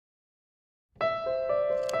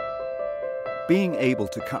Being able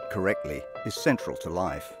to cut correctly is central to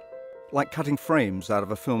life. Like cutting frames out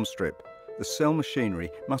of a film strip, the cell machinery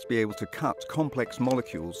must be able to cut complex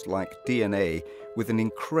molecules like DNA with an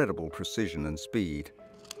incredible precision and speed.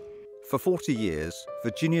 For 40 years,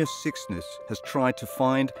 Virginijus Siksnys has tried to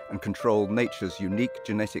find and control nature's unique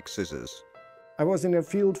genetic scissors. I was in a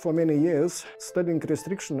field for many years studying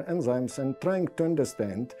restriction enzymes and trying to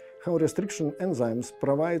understand how restriction enzymes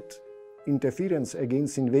provide interference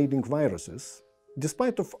against invading viruses.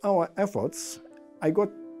 Despite of our efforts, I got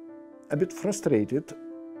a bit frustrated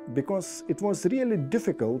because it was really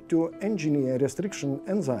difficult to engineer restriction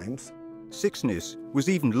enzymes. Siksnys was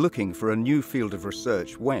even looking for a new field of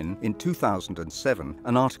research when, in 2007,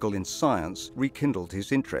 an article in Science rekindled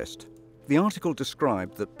his interest. The article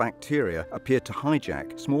described that bacteria appeared to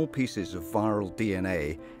hijack small pieces of viral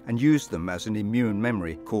DNA and use them as an immune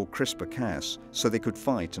memory called CRISPR-Cas so they could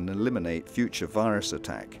fight and eliminate future virus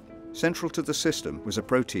attack. Central to the system was a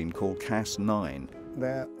protein called Cas9.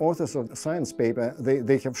 The authors of the science paper,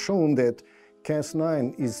 they have shown that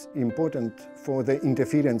Cas9 is important for the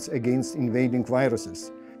interference against invading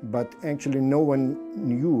viruses. But actually no one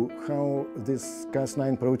knew how this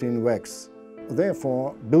Cas9 protein works.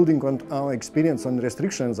 Therefore, building on our experience on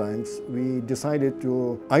restriction enzymes, we decided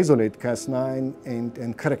to isolate Cas9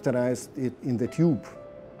 and characterize it in the tube.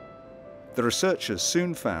 The researchers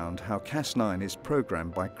soon found how Cas9 is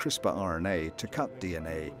programmed by CRISPR RNA to cut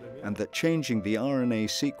DNA, and that changing the RNA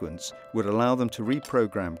sequence would allow them to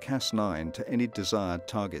reprogram Cas9 to any desired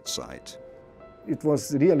target site. It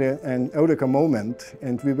was really an eureka moment,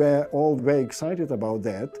 and we were all very excited about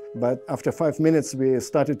that. But after 5 minutes, we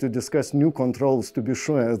started to discuss new controls to be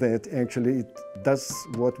sure that actually it does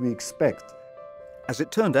what we expect. As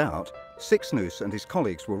it turned out, Siksnys and his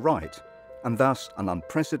colleagues were right, and thus an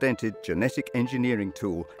unprecedented genetic engineering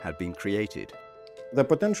tool had been created. The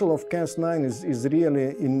potential of Cas9 is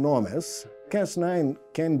really enormous. Cas9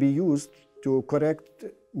 can be used to correct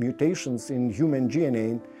mutations in human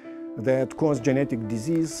DNA that cause genetic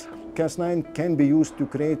disease. Cas9 can be used to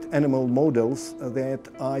create animal models that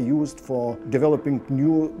are used for developing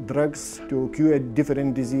new drugs to cure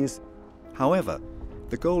different diseases. However,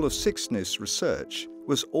 the goal of Siksnys' research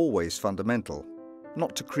was always fundamental,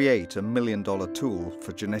 not to create a $1 million tool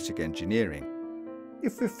for genetic engineering.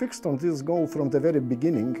 If we fixed on this goal from the very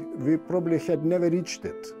beginning, we probably had never reached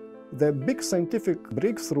it. The big scientific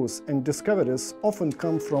breakthroughs and discoveries often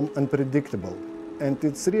come from unpredictable, and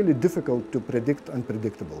it's really difficult to predict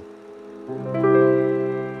unpredictable.